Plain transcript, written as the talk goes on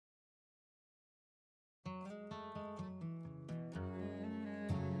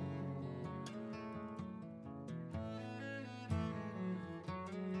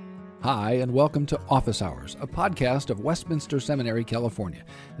Hi, and welcome to Office Hours, a podcast of Westminster Seminary, California,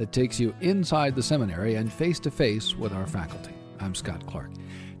 that takes you inside the seminary and face-to-face with our faculty. I'm Scott Clark.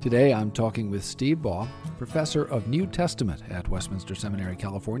 Today I'm talking with Steve Baugh, professor of New Testament at Westminster Seminary,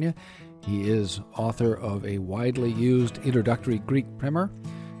 California. He is author of a widely used introductory Greek primer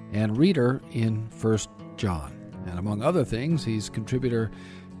and reader in 1 John. And among other things, he's contributor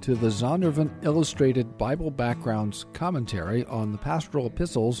to the Zondervan Illustrated Bible Backgrounds Commentary on the Pastoral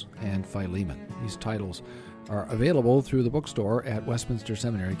Epistles and Philemon. These titles are available through the bookstore at Westminster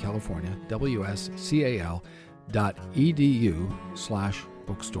Seminary, California,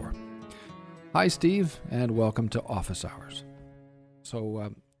 wscal.edu/bookstore. Hi, Steve, and welcome to Office Hours.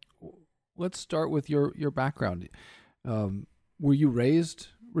 So let's start with your background. Were you raised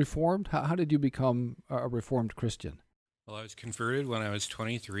Reformed? How did you become a Reformed Christian? Well, I was converted when I was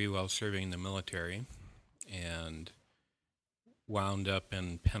 23 while serving in the military and wound up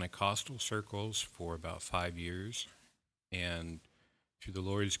in Pentecostal circles for about 5 years. And through the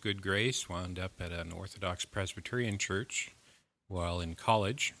Lord's good grace, wound up at an Orthodox Presbyterian church while in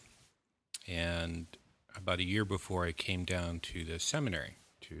college. And about a year before, I came down to the seminary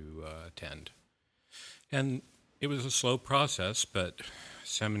to attend. And it was a slow process, but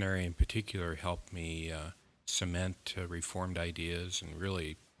seminary in particular helped me cement Reformed ideas and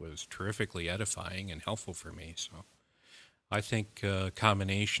really was terrifically edifying and helpful for me. So I think a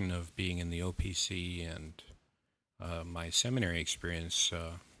combination of being in the OPC and my seminary experience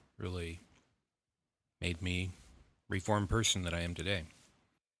really made me Reformed person that I am today.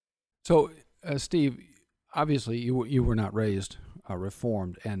 So, Steve, obviously you were not raised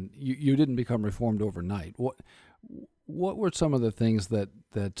Reformed, and you didn't become Reformed overnight. What were some of the things that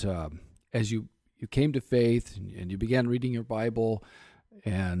as you came to faith and you began reading your Bible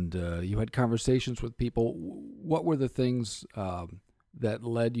and you had conversations with people, what were the things that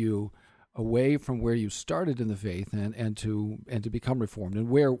led you away from where you started in the faith and to become Reformed? And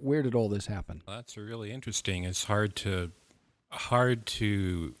where did all this happen? Well, that's really interesting. It's hard to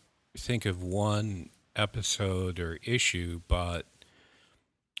think of one episode or issue, but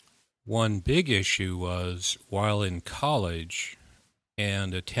one big issue was while in college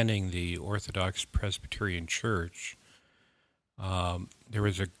and attending the Orthodox Presbyterian Church, there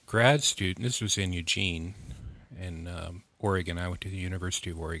was a grad student. This was in Eugene, in Oregon. I went to the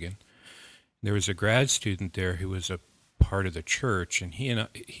University of Oregon. There was a grad student there who was a part of the church, and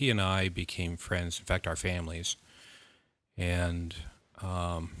he and I became friends. In fact, our families. And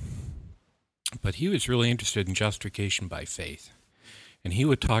but he was really interested in justification by faith, and he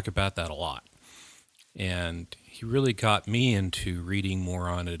would talk about that a lot. And he really got me into reading more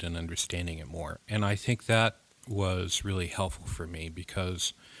on it and understanding it more. And I think that was really helpful for me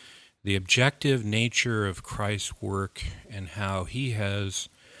because the objective nature of Christ's work and how he has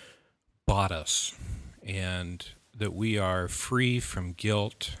bought us and that we are free from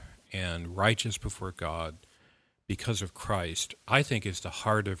guilt and righteous before God because of Christ, I think is the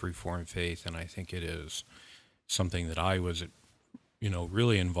heart of Reformed faith, and I think it is something that I was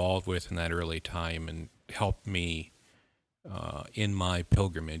really involved with in that early time and helped me in my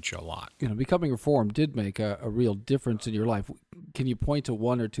pilgrimage a lot. Becoming Reformed did make a real difference in your life. Can you point to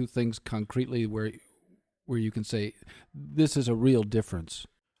one or two things concretely where you can say, this is a real difference?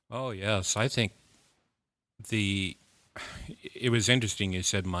 Oh, yes. I think it was interesting you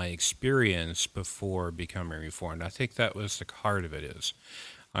said my experience before becoming Reformed. I think that was the heart of it is.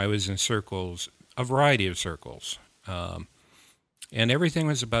 I was in circles, a variety of circles, and everything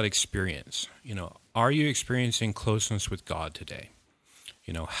was about experience. Are you experiencing closeness with God today?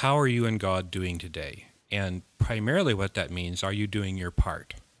 How are you and God doing today? And primarily what that means, are you doing your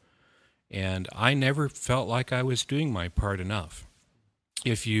part? And I never felt like I was doing my part enough.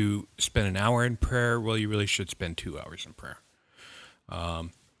 If you spend an hour in prayer, well, you really should spend 2 hours in prayer.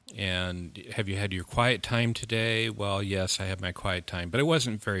 And have you had your quiet time today? Well, yes, I had my quiet time, but it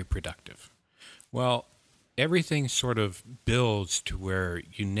wasn't very productive. Well, everything sort of builds to where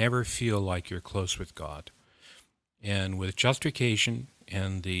you never feel like you're close with God. And with justification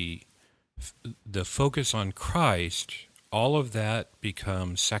and the focus on Christ, all of that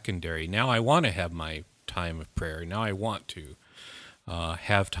becomes secondary. Now I want to have my time of prayer. Now I want to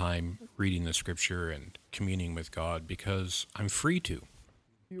have time reading the Scripture and communing with God because I'm free to.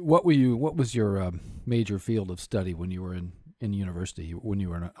 What was your major field of study when you were in university, when you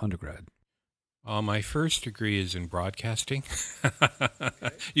were an undergrad? My first degree is in broadcasting.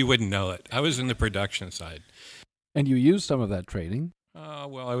 You wouldn't know it. I was in the production side. And you used some of that training?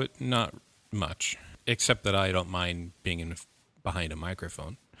 Well, not much, except that I don't mind being behind a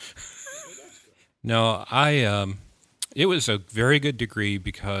microphone. No, It was a very good degree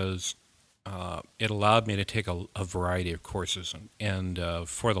because it allowed me to take a variety of courses. And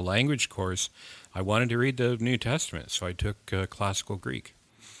for the language course, I wanted to read the New Testament, so I took classical Greek.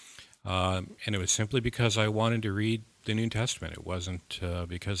 And it was simply because I wanted to read the New Testament. It wasn't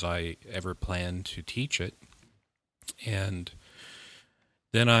because I ever planned to teach it. And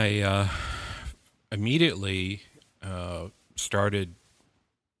then I immediately started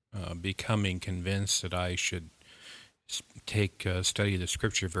becoming convinced that I should take study of the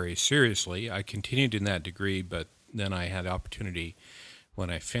Scripture very seriously. I continued in that degree, but then I had opportunity when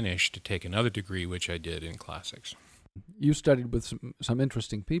I finished to take another degree, which I did in classics. You studied with some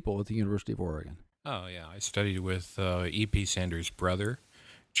interesting people at the University of Oregon. Oh, yeah. I studied with E.P. Sanders' brother,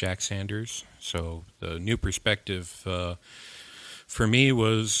 Jack Sanders. So the New Perspective for me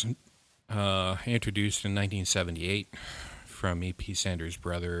was introduced in 1978 from E.P. Sanders'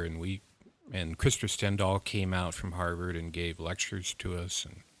 brother, and Christopher Stendahl came out from Harvard and gave lectures to us.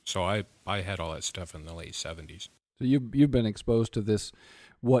 And so I had all that stuff in the late 70s. So you've been exposed to this,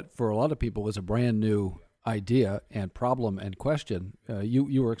 what for a lot of people is a brand new idea and problem and question.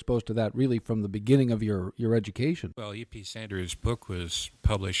 You were exposed to that really from the beginning of your education. Well, E.P. Sanders' book was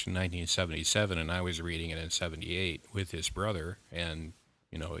published in 1977, and I was reading it in 78 with his brother, and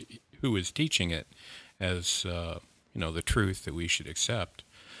who was teaching it as the truth that we should accept.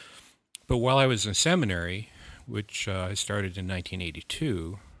 But while I was in seminary, which I started in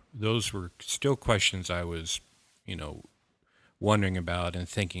 1982, those were still questions I was, wondering about and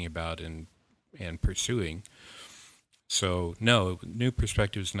thinking about and pursuing. So, no, New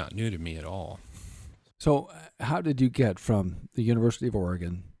Perspective is not new to me at all. So how did you get from the University of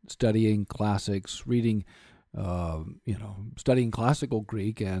Oregon, studying classics, reading, studying classical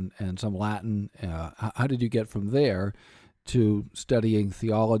Greek and some Latin, how did you get from there to studying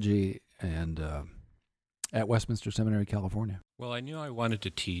theology and at Westminster Seminary, California? Well, I knew I wanted to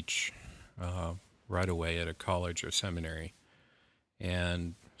teach right away at a college or seminary.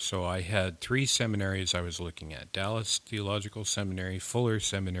 And so I had 3 seminaries I was looking at: Dallas Theological Seminary, Fuller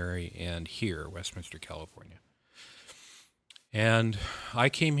Seminary, and here, Westminster, California. And I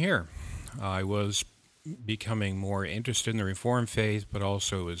came here. I was becoming more interested in the Reformed faith, but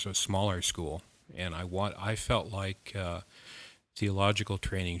also it was a smaller school. And I felt like theological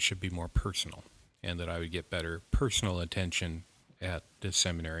training should be more personal, and that I would get better personal attention at this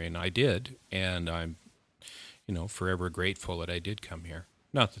seminary, and I did, and I'm, forever grateful that I did come here.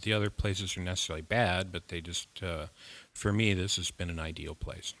 Not that the other places are necessarily bad, but they just, for me, this has been an ideal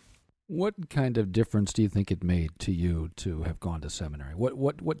place. What kind of difference do you think it made to you to have gone to seminary?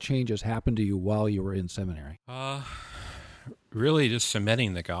 What changes happened to you while you were in seminary? Really just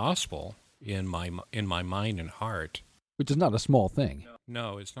cementing the gospel in my mind and heart. Which is not a small thing.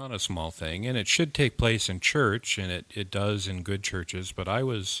 No, it's not a small thing, and it should take place in church, and it does in good churches, but I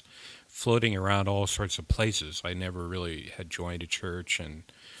was floating around all sorts of places. I never really had joined a church, and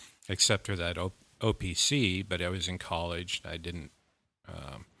except for that OPC, but I was in college. I didn't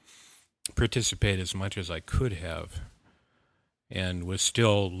participate as much as I could have, and was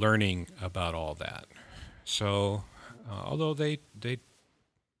still learning about all that. So, although they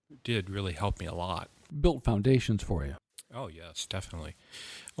did really help me a lot. Built foundations for you. Oh, yes, definitely.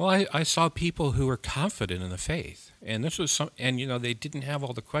 Well, I saw people who were confident in the faith, and this was they didn't have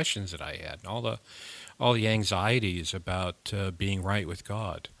all the questions that I had, and all the anxieties about being right with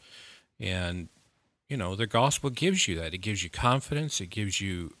God. And, the gospel gives you that. It gives you confidence. It gives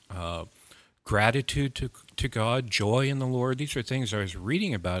you gratitude to God, joy in the Lord. These are things I was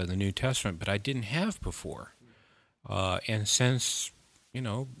reading about in the New Testament, but I didn't have before. And since,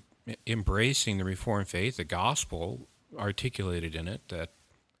 embracing the Reformed faith, the gospel articulated in it, that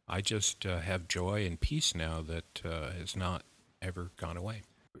I just have joy and peace now that has not ever gone away.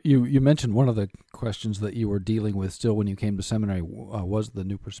 You mentioned one of the questions that you were dealing with still when you came to seminary was the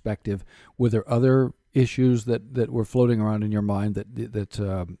New Perspective. Were there other issues that were floating around in your mind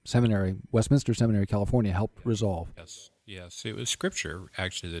that seminary, Westminster Seminary, California, helped resolve? Yes. It was Scripture,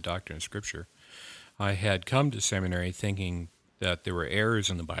 actually, the doctrine of Scripture. I had come to seminary thinking that there were errors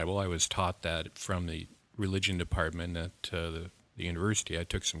in the Bible. I was taught that from the religion department at the university. I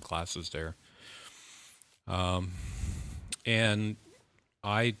took some classes there. And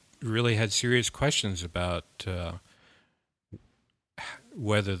I really had serious questions about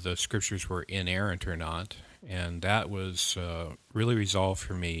whether the scriptures were inerrant or not, and that was really resolved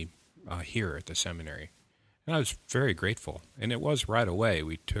for me here at the seminary. And I was very grateful, and it was right away.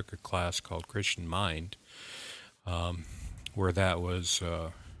 We took a class called Christian Mind, where that was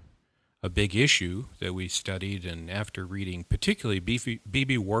a big issue that we studied, and after reading particularly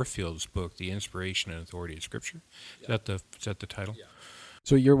B.B. Warfield's book, The Inspiration and Authority of Scripture, is that the title? Yeah.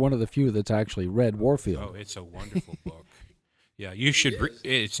 So you're one of the few that's actually read Warfield. Oh, it's a wonderful book. Yeah, you should.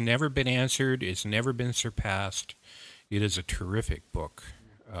 It's never been answered. It's never been surpassed. It is a terrific book,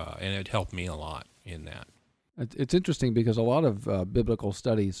 and it helped me a lot in that. It's interesting because a lot of biblical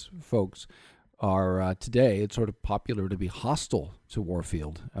studies folks are today, it's sort of popular to be hostile to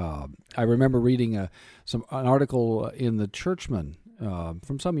Warfield. I remember reading an article in the Churchman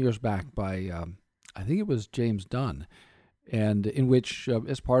from some years back by, I think it was James Dunn, and in which,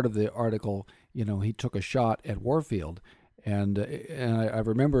 as part of the article, he took a shot at Warfield. And I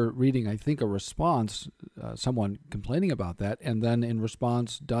remember reading, I think, a response, someone complaining about that, and then in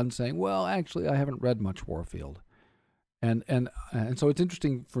response, Dunn saying, "Well, actually, I haven't read much Warfield," and so it's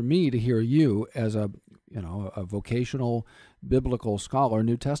interesting for me to hear you as a vocational biblical scholar,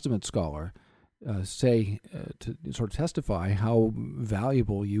 New Testament scholar, say to sort of testify how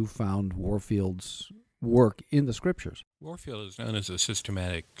valuable you found Warfield's work in the Scriptures. Warfield is known as a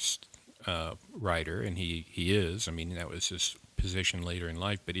systematic writer, and he is. I mean, that was his position later in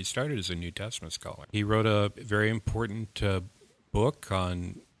life, but he started as a New Testament scholar. He wrote a very important book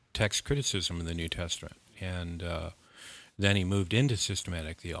on text criticism in the New Testament, and then he moved into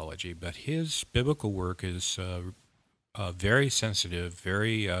systematic theology. But his biblical work is very sensitive,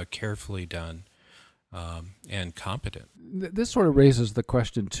 very carefully done, and competent. This sort of raises the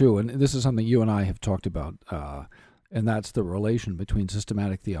question, too, and this is something you and I have talked about, and that's the relation between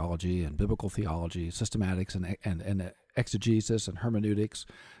systematic theology and biblical theology, systematics and exegesis and hermeneutics.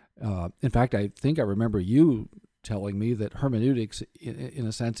 In fact, I think I remember you telling me that hermeneutics, in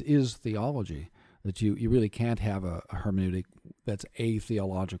a sense, is theology, that you really can't have a hermeneutic that's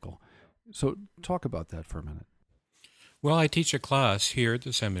atheological. So talk about that for a minute. Well, I teach a class here at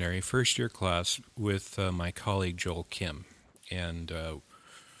the seminary, first-year class, with my colleague Joel Kim, and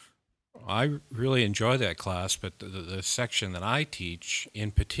I really enjoy that class, but the section that I teach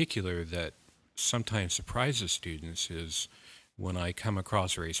in particular that sometimes surprises students is when I come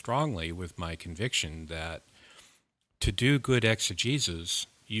across very strongly with my conviction that to do good exegesis,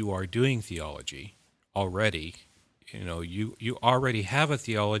 you are doing theology already. You already have a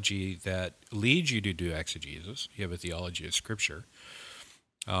theology that leads you to do exegesis. You have a theology of Scripture.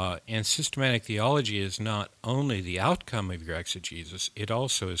 And systematic theology is not only the outcome of your exegesis, it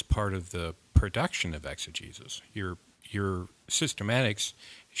also is part of the production of exegesis. Your systematics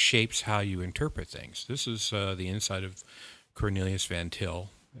shapes how you interpret things. This is the insight of Cornelius Van Til,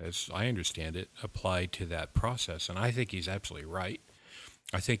 as I understand it, applied to that process. And I think he's absolutely right.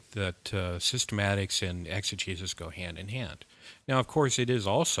 I think that systematics and exegesis go hand in hand. Now, of course, it is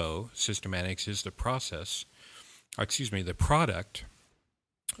also, systematics is the product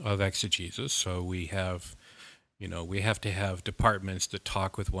of exegesis. So we have to have departments that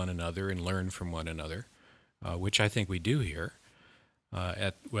talk with one another and learn from one another, which I think we do here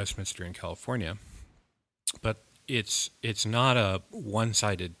at Westminster in California. But it's not a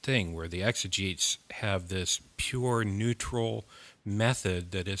one-sided thing where the exegetes have this pure neutral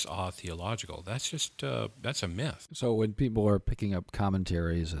method that is theological. That's just that's a myth. So when people are picking up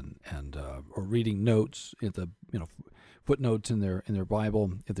commentaries and or reading notes at the footnotes in their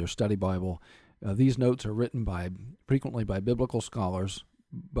Bible, in their study Bible, these notes are written frequently by biblical scholars,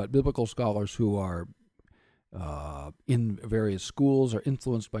 but biblical scholars who are in various schools or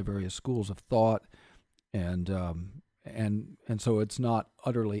influenced by various schools of thought, and so it's not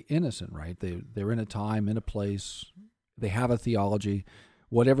utterly innocent, right? They're in a time, in a place. They have a theology,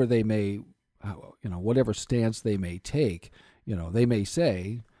 whatever they may, whatever stance they may take. They may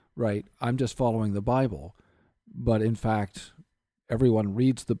say, right, I'm just following the Bible, but in fact, everyone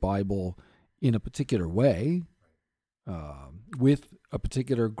reads the Bible in a particular way, with a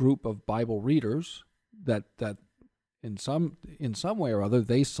particular group of Bible readers that in some way or other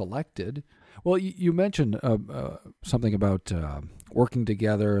they selected. Well, you mentioned something about working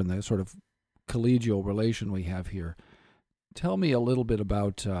together and the sort of collegial relation we have here. Tell me a little bit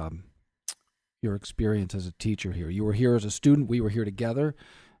about your experience as a teacher here. You were here as a student. We were here together,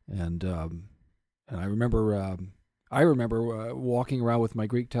 and I remember walking around with my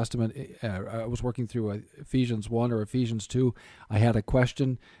Greek Testament. I was working through Ephesians 1 or Ephesians 2. I had a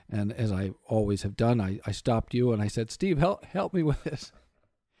question, and as I always have done, I stopped you and I said, "Steve, help me with this."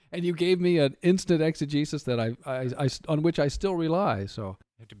 And you gave me an instant exegesis that I on which I still rely. So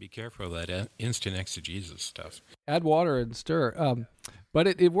you have to be careful of that instant exegesis stuff. Add water and stir. But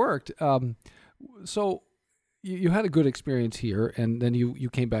it worked. So you had a good experience here, and then you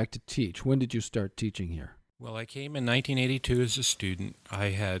came back to teach. When did you start teaching here? Well, I came in 1982 as a student. I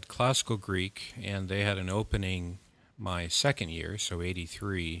had classical Greek, and they had an opening my second year, so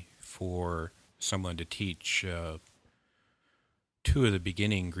 83, for someone to teach two of the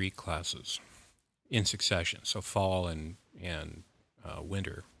beginning Greek classes in succession, so fall and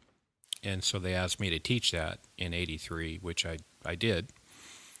winter. And so they asked me to teach that in 83, which I did.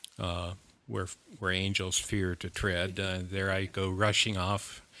 Where angels fear to tread, there I go rushing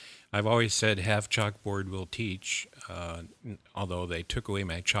off. I've always said half chalkboard will teach, although they took away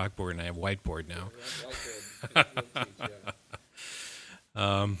my chalkboard and I have whiteboard now.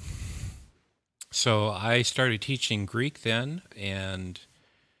 So I started teaching Greek then and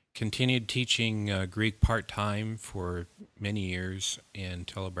continued teaching Greek part-time for many years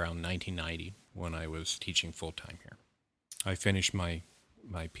until around 1990 when I was teaching full-time here. I finished my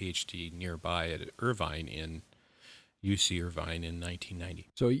PhD nearby at Irvine in UC Irvine in 1990.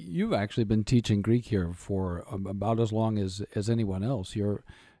 So you've actually been teaching Greek here for about as long as anyone else.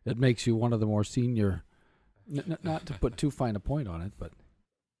 It makes you one of the more senior, not to put too fine a point on it, but...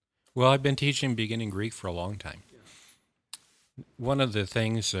 Well, I've been teaching beginning Greek for a long time. One of the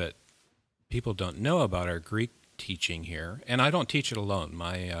things that people don't know about our Greek teaching here, and I don't teach it alone.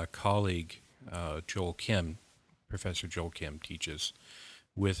 My colleague, Joel Kim, Professor Joel Kim, teaches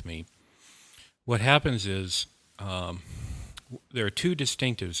with me. What happens is there are two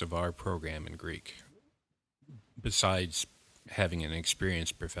distinctives of our program in Greek, besides having an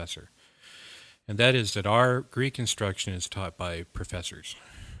experienced professor. And that is that our Greek instruction is taught by professors.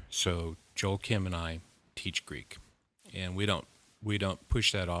 So Joel Kim and I teach Greek, and we don't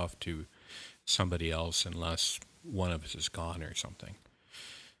push that off to somebody else unless one of us is gone or something.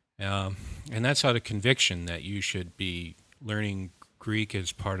 And that's out of conviction that you should be learning Greek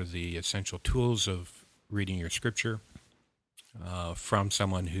as part of the essential tools of reading your scripture from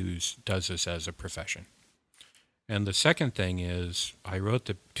someone who does this as a profession. And the second thing is I wrote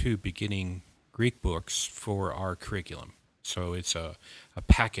the two beginning Greek books for our curriculum. So it's a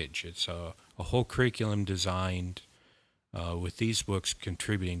package. It's a whole curriculum designed with these books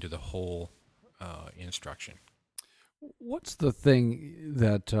contributing to the whole instruction. What's the thing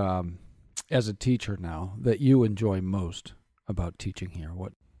that, as a teacher now, that you enjoy most about teaching here?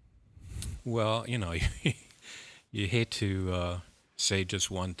 What? Well, you hate to say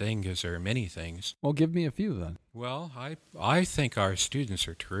just one thing because there are many things. Well, give me a few then. Well, I think our students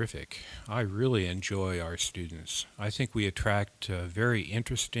are terrific. I really enjoy our students. I think we attract very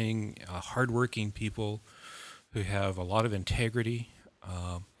interesting, hardworking people who have a lot of integrity.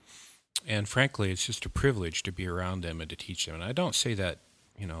 And frankly, it's just a privilege to be around them and to teach them. And I don't say that,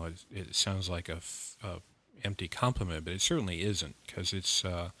 it sounds like a empty compliment, but it certainly isn't, because it's,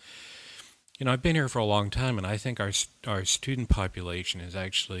 I've been here for a long time, and I think our student population is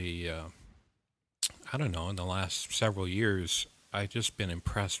actually, in the last several years, I've just been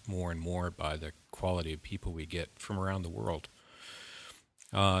impressed more and more by the quality of people we get from around the world.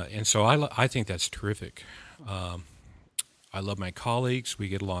 And so I think that's terrific. I love my colleagues. We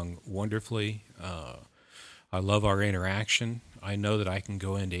get along wonderfully. I love our interaction. I know that I can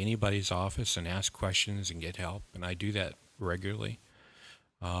go into anybody's office and ask questions and get help, and I do that regularly.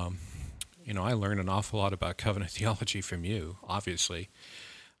 I learned an awful lot about covenant theology from you, obviously.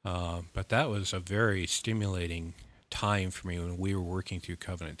 But that was a very stimulating time for me when we were working through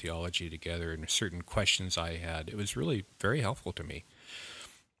covenant theology together, and certain questions I had. It was really very helpful to me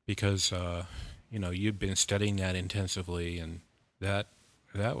because, you'd been studying that intensively, and that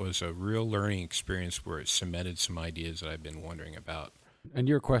was a real learning experience where it cemented some ideas that I've been wondering about. And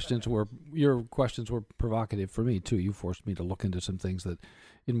your questions were provocative for me too. You forced me to look into some things that,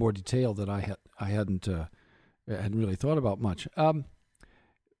 in more detail, that I hadn't really thought about much.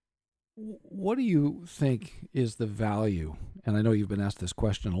 What do you think is the value? And I know you've been asked this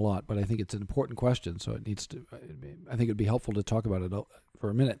question a lot, but I think it's an important question, so I think it'd be helpful to talk about it for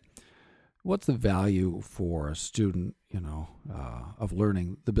a minute. What's the value for a student, of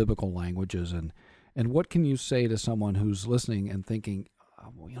learning the biblical languages, and what can you say to someone who's listening and thinking,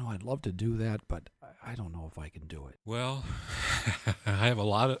 I'd love to do that, but I don't know if I can do it? Well, I have a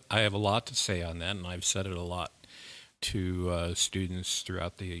lot to say on that, and I've said it a lot to students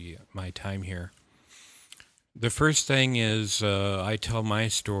throughout my time here. The first thing is I tell my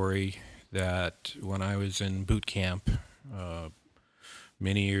story that when I was in boot camp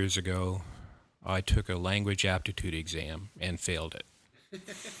many years ago, I took a language aptitude exam and failed it.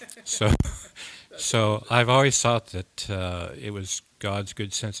 So I've always thought that it was God's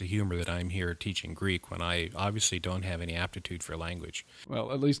good sense of humor that I'm here teaching Greek when I obviously don't have any aptitude for language.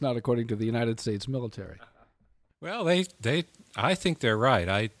 Well, at least not according to the United States military. Well, I think they're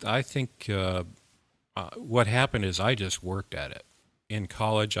right. I think What happened is I just worked at it. In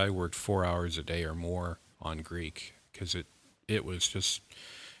college, I worked 4 hours a day or more on Greek because it was just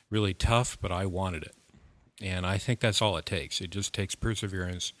really tough, but I wanted it. And I think that's all it takes. It just takes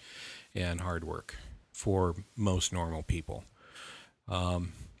perseverance and hard work for most normal people.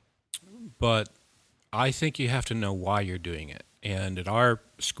 But I think you have to know why you're doing it. And at our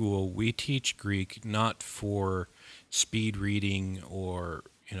school, we teach Greek not for speed reading or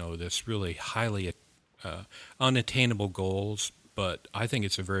this really highly unattainable goals, but I think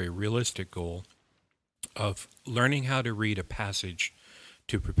it's a very realistic goal of learning how to read a passage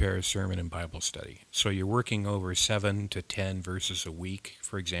to prepare a sermon and Bible study. So you're working over 7 to 10 verses a week,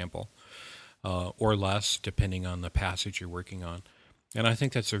 for example, or less, depending on the passage you're working on. And I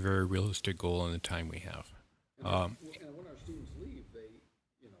think that's a very realistic goal in the time we have. And when our students leave,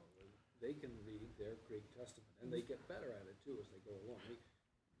 they can read their Greek Testament, and they get better at it too as they go along.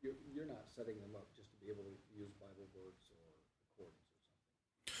 You're not setting them up just to be able to use Bible words or accordance or something.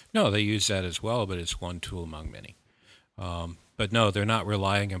 No, they use that as well, but it's one tool among many. But no, they're not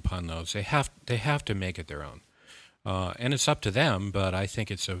relying upon those. They have to make it their own. And it's up to them, but I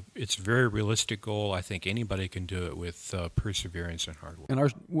think it's a very realistic goal. I think anybody can do it with perseverance and hard work.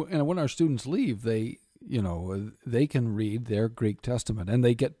 And when our students leave, they can read their Greek Testament, and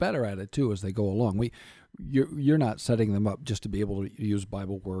they get better at it too as they go along. You're not setting them up just to be able to use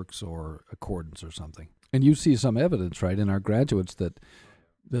Bible Works or Accordance or something. And you see some evidence, right, in our graduates that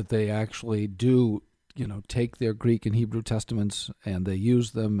they actually do, take their Greek and Hebrew Testaments and they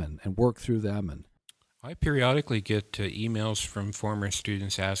use them and work through them. And I periodically get emails from former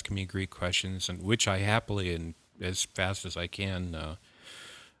students asking me Greek questions, and which I happily and as fast as I can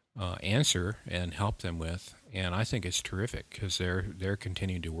answer and help them with. And I think it's terrific because they're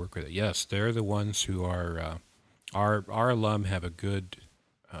continuing to work with it. Yes, they're the ones who are our alum have a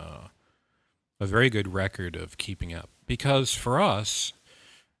very good record of keeping up. Because for us,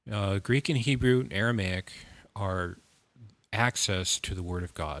 Greek and Hebrew and Aramaic are access to the Word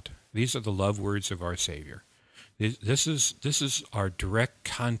of God. These are the love words of our Savior. This is our direct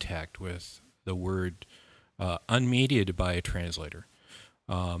contact with the Word, unmediated by a translator,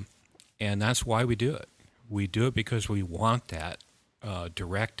 and that's why we do it. We do it because we want that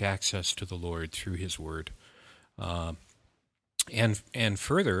direct access to the Lord through His Word, and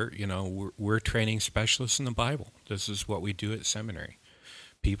further, we're training specialists in the Bible. This is what we do at seminary.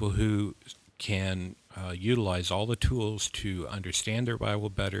 People who can utilize all the tools to understand their Bible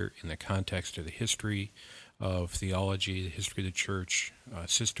better in the context of the history of theology, the history of the church,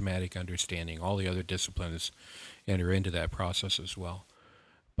 systematic understanding, all the other disciplines enter into that process as well.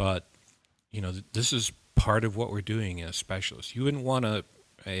 But, this is part of what we're doing as specialists. You wouldn't want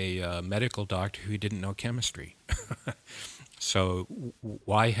a medical doctor who didn't know chemistry. So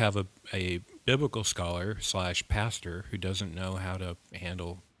why have a biblical scholar / pastor who doesn't know how to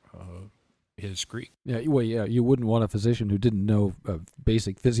handle his Greek? Yeah, well, you wouldn't want a physician who didn't know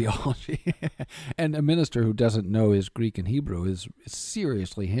basic physiology, and a minister who doesn't know his Greek and Hebrew is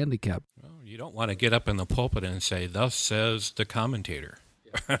seriously handicapped. Well, you don't want to get up in the pulpit and say, "Thus says the commentator."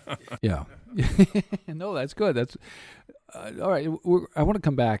 Yeah. No, that's good. That's all right. I want to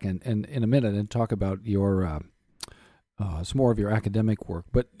come back and in a minute and talk about your some more of your academic work.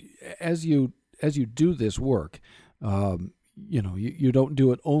 But as you do this work, you don't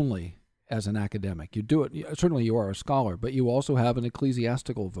do it only as an academic. You do it, certainly you are a scholar, but you also have an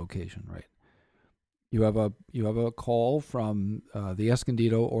ecclesiastical vocation, right? You have a call from the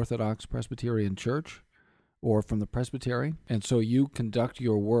Escondido Orthodox Presbyterian Church or from the Presbytery, and so you conduct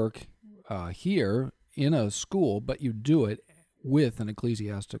your work here in a school, but you do it with an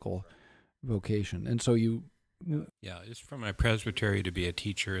ecclesiastical vocation. And so Yeah, it's from my presbytery to be a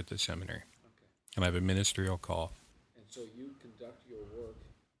teacher at the seminary. Okay. And I have a ministerial call. And so you conduct your work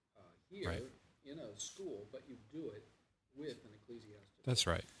here right. in a school, but you do it with an ecclesiastical That's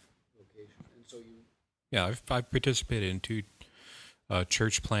right. vocation. And so Yeah, I've participated in 2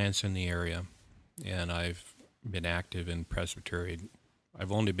 church plants in the area, and I've been active in presbytery.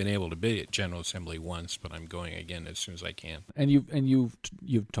 I've only been able to be at General Assembly once, but I'm going again as soon as I can. And you've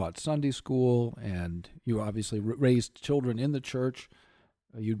taught Sunday school, and you obviously raised children in the church.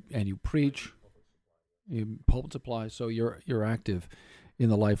 You preach, you pulpit supply. So you're active in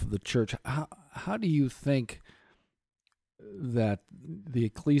the life of the church. How do you think that the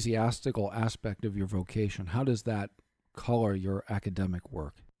ecclesiastical aspect of your vocation, how does that color your academic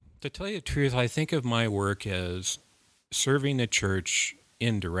work? To tell you the truth, I think of my work as serving the church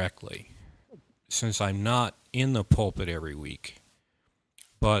indirectly, since I'm not in the pulpit every week.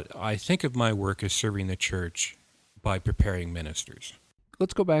 But I think of my work as serving the church by preparing ministers.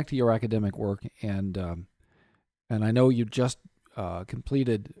 let's go back to your academic work, and I know you just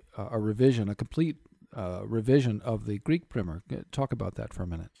completed a complete revision of the Greek primer. Talk about that for a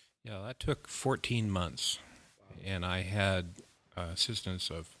minute. Yeah, that took 14 months, and I had assistance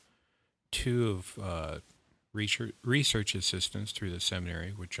of two of research assistants through the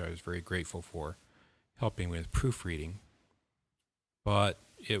seminary, which I was very grateful for, helping with proofreading. But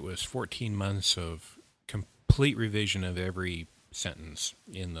it was 14 months of complete revision of every sentence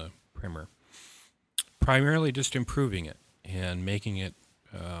in the primer, primarily just improving it and making it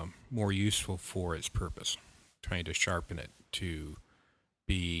more useful for its purpose, trying to sharpen it to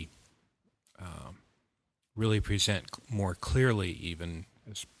be really present more clearly, even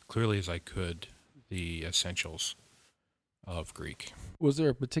as clearly as I could, the essentials of Greek. Was there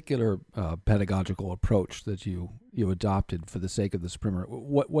a particular pedagogical approach that you adopted for the sake of this primer?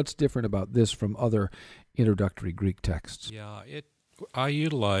 What's different about this from other introductory Greek texts? Yeah, I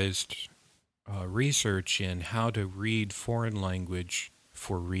utilized research in how to read foreign language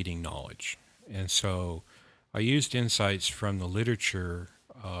for reading knowledge. And so I used insights from the literature,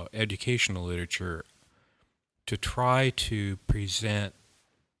 educational literature, to try to present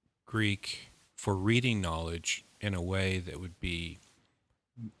Greek for reading knowledge in a way that would be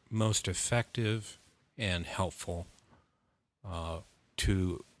most effective and helpful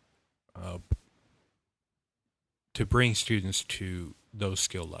to bring students to those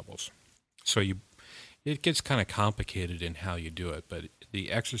skill levels. So it gets kind of complicated in how you do it, but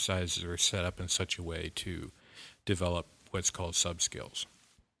the exercises are set up in such a way to develop what's called sub-skills.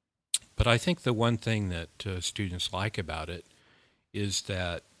 But I think the one thing that students like about it is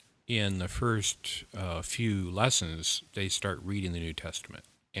that in the first few lessons, they start reading the New Testament,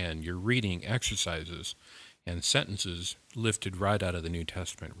 and you're reading exercises and sentences lifted right out of the New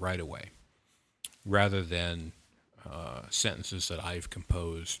Testament right away, rather than sentences that I've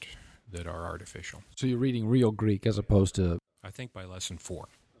composed that are artificial. So you're reading real Greek as opposed to... I think by lesson 4.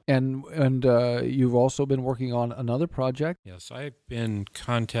 And you've also been working on another project? Yes, I've been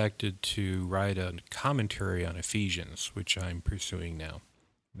contacted to write a commentary on Ephesians, which I'm pursuing now.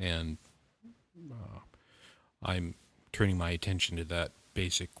 And I'm turning my attention to that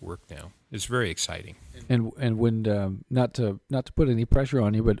basic work now. It's very exciting. And when not to put any pressure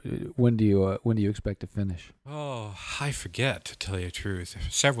on you, but when do you expect to finish? Oh, I forget, to tell you the truth.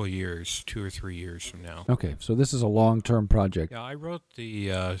 Several years, 2 or 3 years from now. Okay, so this is a long-term project. Yeah, I wrote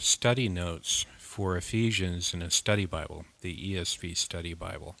the study notes for Ephesians in a study Bible, the ESV study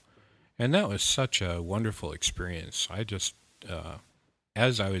Bible, and that was such a wonderful experience. I just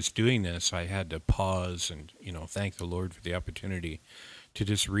as I was doing this, I had to pause and thank the Lord for the opportunity to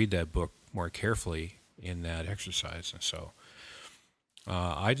just read that book more carefully in that exercise. And so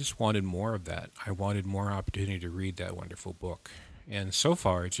I just wanted more of that. I wanted more opportunity to read that wonderful book. And so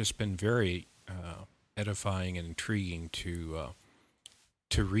far, it's just been very edifying and intriguing to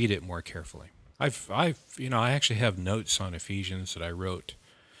read it more carefully. I actually have notes on Ephesians that I wrote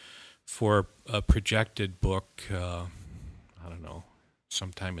for a projected book, I don't know,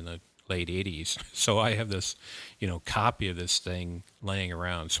 sometime in the late 80s. So I have this, copy of this thing laying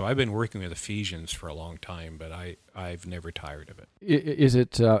around. So I've been working with Ephesians for a long time, but I've never tired of it. Is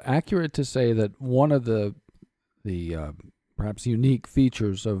it accurate to say that one of the perhaps unique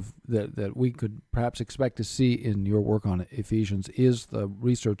features of that we could perhaps expect to see in your work on Ephesians is the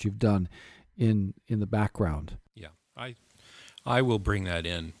research you've done in the background? Yeah, I will bring that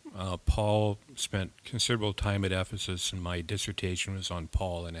in. Paul spent considerable time at Ephesus, and my dissertation was on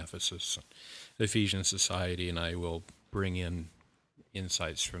Paul in Ephesus, the Ephesian Society, and I will bring in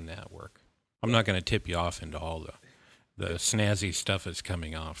insights from that work. I'm not going to tip you off into all the snazzy stuff that's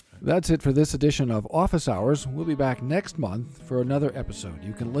coming off. That's it for this edition of Office Hours. We'll be back next month for another episode.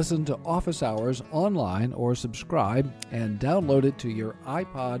 You can listen to Office Hours online or subscribe and download it to your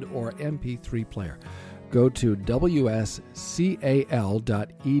iPod or MP3 player. Go to wscal.edu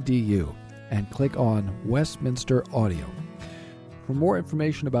and click on Westminster Audio. For more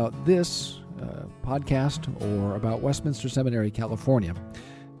information about this podcast or about Westminster Seminary, California,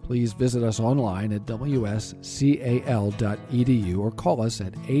 please visit us online at wscal.edu or call us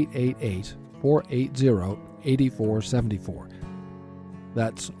at 888-480-8474.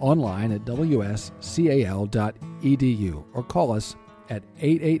 That's online at wscal.edu or call us at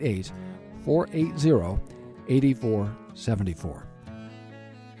 888-480-8474.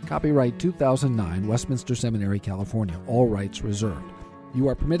 Copyright 2009, Westminster Seminary, California. All rights reserved. You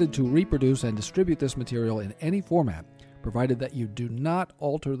are permitted to reproduce and distribute this material in any format, provided that you do not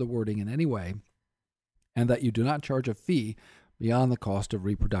alter the wording in any way and that you do not charge a fee beyond the cost of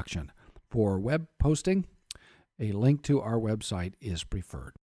reproduction. For web posting, a link to our website is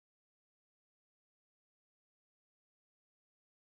preferred.